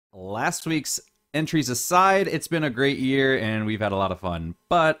last week's entries aside, it's been a great year and we've had a lot of fun.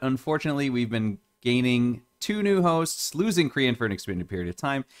 But unfortunately, we've been gaining 2 new hosts, losing Korean for an extended period of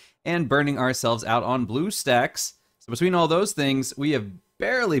time, and burning ourselves out on BlueStacks. So between all those things, we have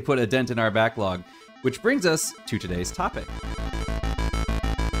barely put a dent in our backlog, which brings us to today's topic.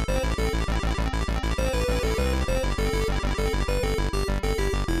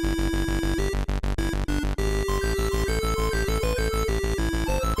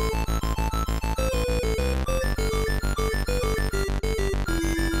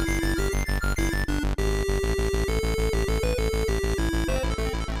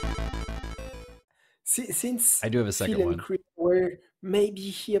 Since I do have a Phil second and one. Chris were maybe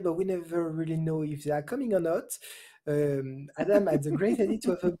here, but we never really know if they are coming or not, Adam had the great idea to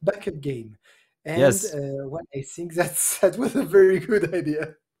have a backup game. And Yes. well, I think that was a very good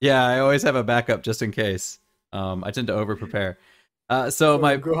idea. Yeah, I always have a backup just in case. I tend to over prepare. So So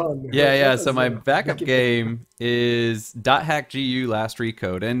my go on. yeah, What so was my your backup backup game? game is .hack GU Last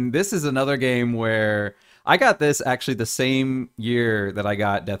Recode, and this is another game where I got this actually the same year that I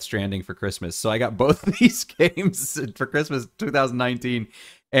got Death Stranding for Christmas. So I got both of these games for Christmas 2019,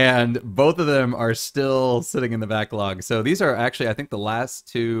 and both of them are still sitting in the backlog. So these are actually, I think, the last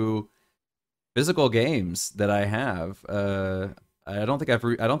 2 physical games that I have. I don't think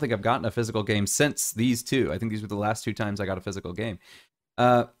I've gotten a physical game since these 2. I think these were the last 2 times I got a physical game.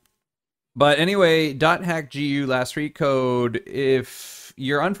 Uh, but anyway, .hack GU Last Recode, if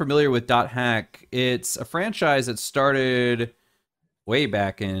you're unfamiliar with .hack, it's a franchise that started way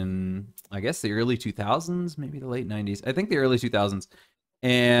back in, I guess, the early 2000s, maybe the late 90s. I think the early 2000s.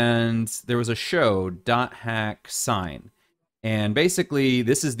 And there was a show, .hack Sign. And basically,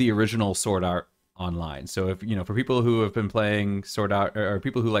 this is the original Sword Art Online. So if, for people who have been playing Sword Art, or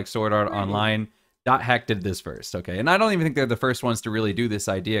people who like Sword Art Really? Online, Hack did this first, okay? And I don't even think they're the first ones to really do this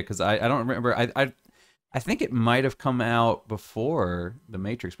idea, because I don't remember. I think it might have come out before The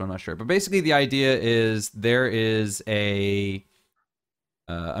Matrix, but I'm not sure. But basically, the idea is there is an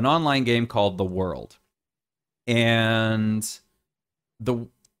online game called The World, and the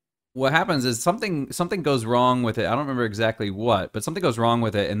what happens is something goes wrong with it. I don't remember exactly what, but something goes wrong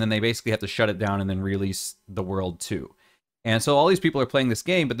with it, and then they basically have to shut it down and then release The World 2. And so all these people are playing this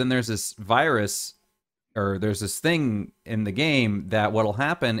game, but then there's this virus, or there's this thing in the game that what'll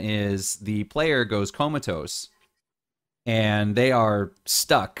happen is the player goes comatose and they are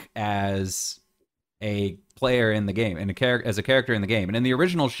stuck as a player in the game and as a character in the game. And in the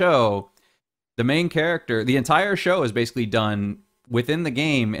original show, the main character, the entire show is basically done within the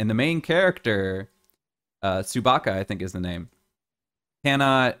game, and the main character, Tsubaka, I think is the name,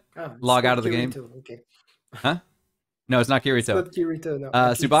 cannot Oh, it's log out not of the game. Kirito. Okay. Huh? No, it's not It's Kirito. not Kirito, no, at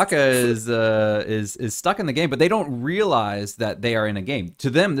least. Tsubaka is stuck in the game, but they don't realize that they are in a game. To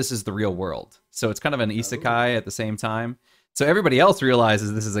them, this is the real world. So it's kind of an Oh. isekai at the same time. So everybody else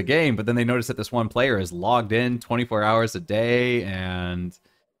realizes this is a game, but then they notice that this one player is logged in 24 hours a day, and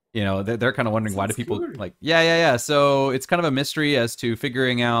they're kind of wondering, why do Sounds people cool. like, yeah. So it's kind of a mystery as to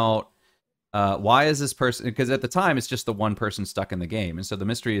figuring out why is this person, because at the time it's just the one person stuck in the game, and so the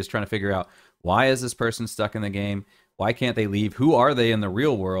mystery is trying to figure out, why is this person stuck in the game, why can't they leave, who are they in the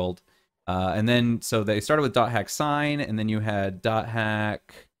real world. And then so they started with .hack Sign, and then you had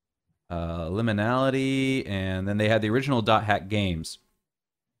 .hack Liminality, and then they had the original .hack games,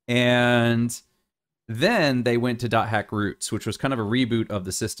 and then they went to .hack Roots, which was kind of a reboot of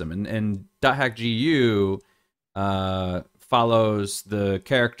the system, and .hack GU follows the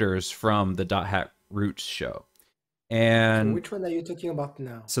characters from the .hack Roots show. So And which one are you talking about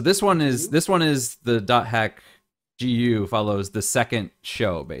now? so this one is You? the .hack GU follows the second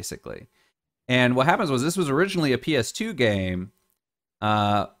show, basically. And what happens was, this was originally a PS2 game.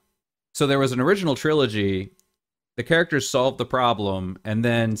 So there was an original trilogy. The characters solved the problem, and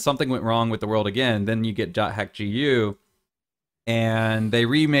then something went wrong with the world again. Then you get .hack GU, and they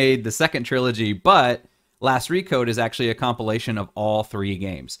remade the second trilogy, but Last Recode is actually a compilation of all 3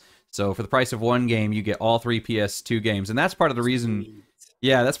 games. So for the price of one game, you get all 3 PS2 games, and that's part of the reason. Sweet.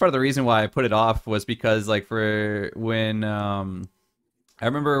 Yeah, that's part of the reason why I put it off, was because, like, for when I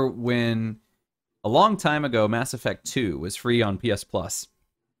remember when a long time ago, Mass Effect 2 was free on PS Plus,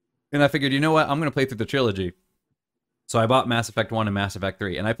 and I figured, you know what, I'm gonna play through the trilogy. So I bought Mass Effect 1 and Mass Effect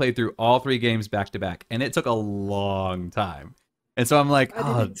 3, and I played through all 3 games back to back, and it took a long time. And so I'm like, I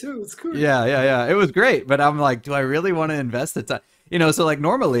did oh, it too. It's cool. yeah. It was great, but I'm like, do I really want to invest the time? So like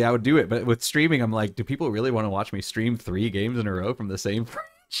normally I would do it, but with streaming, I'm like, do people really want to watch me stream 3 games in a row from the same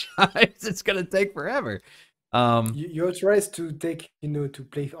franchise? It's gonna take forever. You authorized to take, to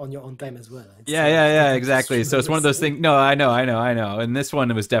play on your own time as well. Yeah, It's yeah, yeah, not to exactly. stream So it's one of those everything. things. No, I know. And this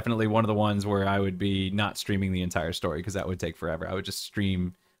one was definitely one of the ones where I would be not streaming the entire story because that would take forever. I would just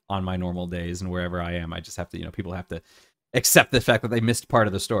stream on my normal days and wherever I am. I just have to, people have to accept the fact that they missed part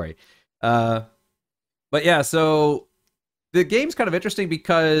of the story. Uh, but yeah, so the game's kind of interesting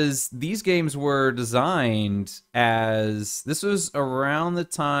because these games were designed as this was around the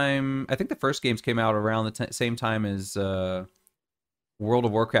time I think the first games came out around the same time as World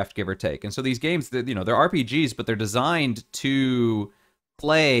of Warcraft, give or take. And so these games, they're RPGs, but they're designed to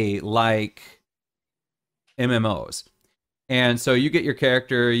play like MMOs. And so you get your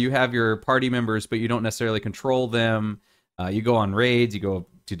character, you have your party members, but you don't necessarily control them. You go on raids, you go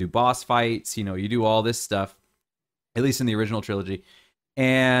to do boss fights, you do all this stuff, at least in the original trilogy.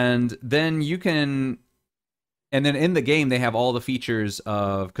 And then and then in the game, they have all the features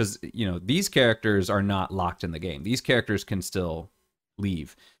of, because, these characters are not locked in the game. These characters can still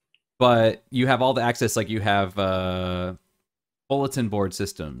leave. But you have all the access, like you have bulletin board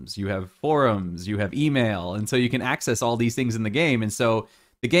systems, you have forums, you have email, and so you can access all these things in the game. And so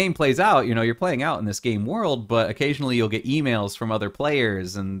the game plays out, you're playing out in this game world, but occasionally you'll get emails from other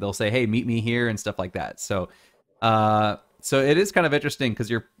players and they'll say, hey, meet me here and stuff like that. So it is kind of interesting because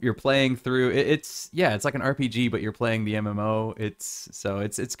you're playing through it's like an RPG, but you're playing the MMO.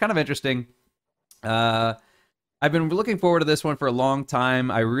 It's kind of interesting. uh I've been looking forward to this one for a long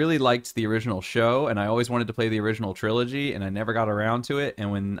time. I really liked the original show, and I always wanted to play the original trilogy, and I never got around to it.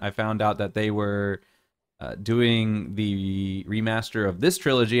 And when I found out that they were doing the remaster of this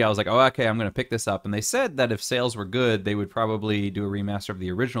trilogy, I was like, oh, okay, I'm going to pick this up. And they said that if sales were good, they would probably do a remaster of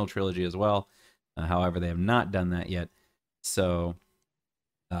the original trilogy as well. However, they have not done that yet. So,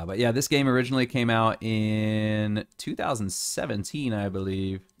 but yeah, this game originally came out in 2017, I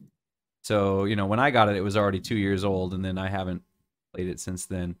believe. So, when I got it, it was already 2 years old, and then I haven't played it since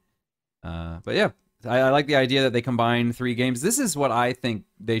then. But yeah, I like the idea that they combine three games. This is what I think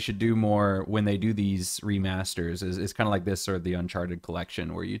they should do more when they do these remasters. Is kind of like this or the Uncharted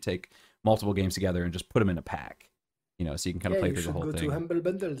collection, where you take multiple games together and just put them in a pack. So you can kind of Yeah, play you through the should whole go to thing. Humble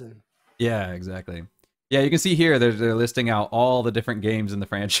Bundle then. Yeah, exactly. Yeah, you can see here they're listing out all the different games in the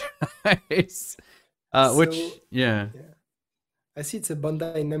franchise. Which, So, yeah, yeah. I see it's a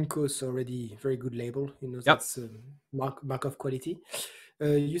Bandai Namco, so already very good label. yep. That's a mark of quality.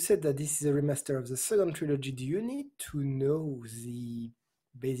 You said that this is a remaster of the second trilogy. Do you need to know the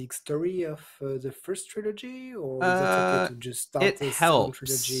basic story of the first trilogy, or is that okay Uh, to just start it the second helps.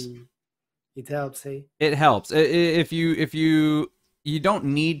 trilogy? It helps, eh? It helps if you don't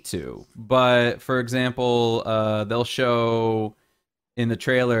need to, but for example, they'll show in the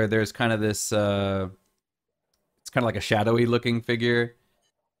trailer there's kind of this it's kind of like a shadowy looking figure,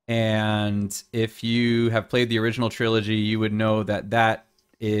 and if you have played the original trilogy, you would know that that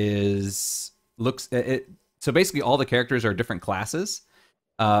is looks it. So basically, all the characters are different classes.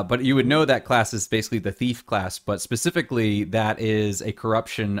 But you would Hmm. know that class is basically the thief class, but specifically that is a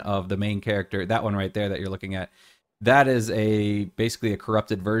corruption of the main character. That one right there that you're looking at, that is basically a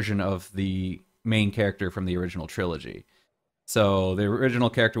corrupted version of the main character from the original trilogy. So the original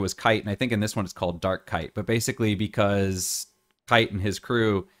character was Kite, and I think in this one it's called Dark Kite. But basically, because Kite and his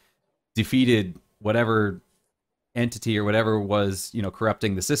crew defeated whatever entity or whatever was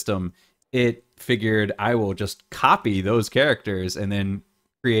corrupting the system, it figured I will just copy those characters and then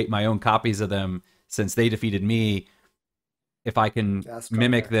create my own copies of them. Since they defeated me, if I can That's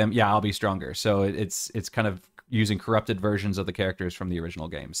mimic stronger. them, yeah, I'll be stronger. So it's kind of using corrupted versions of the characters from the original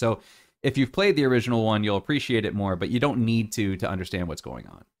game. So if you've played the original one, you'll appreciate it more, but you don't need to understand what's going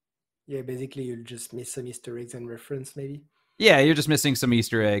on. Yeah, basically you'll just miss some Easter eggs and reference maybe. Yeah, you're just missing some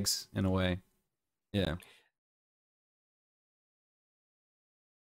Easter eggs in a way. Yeah.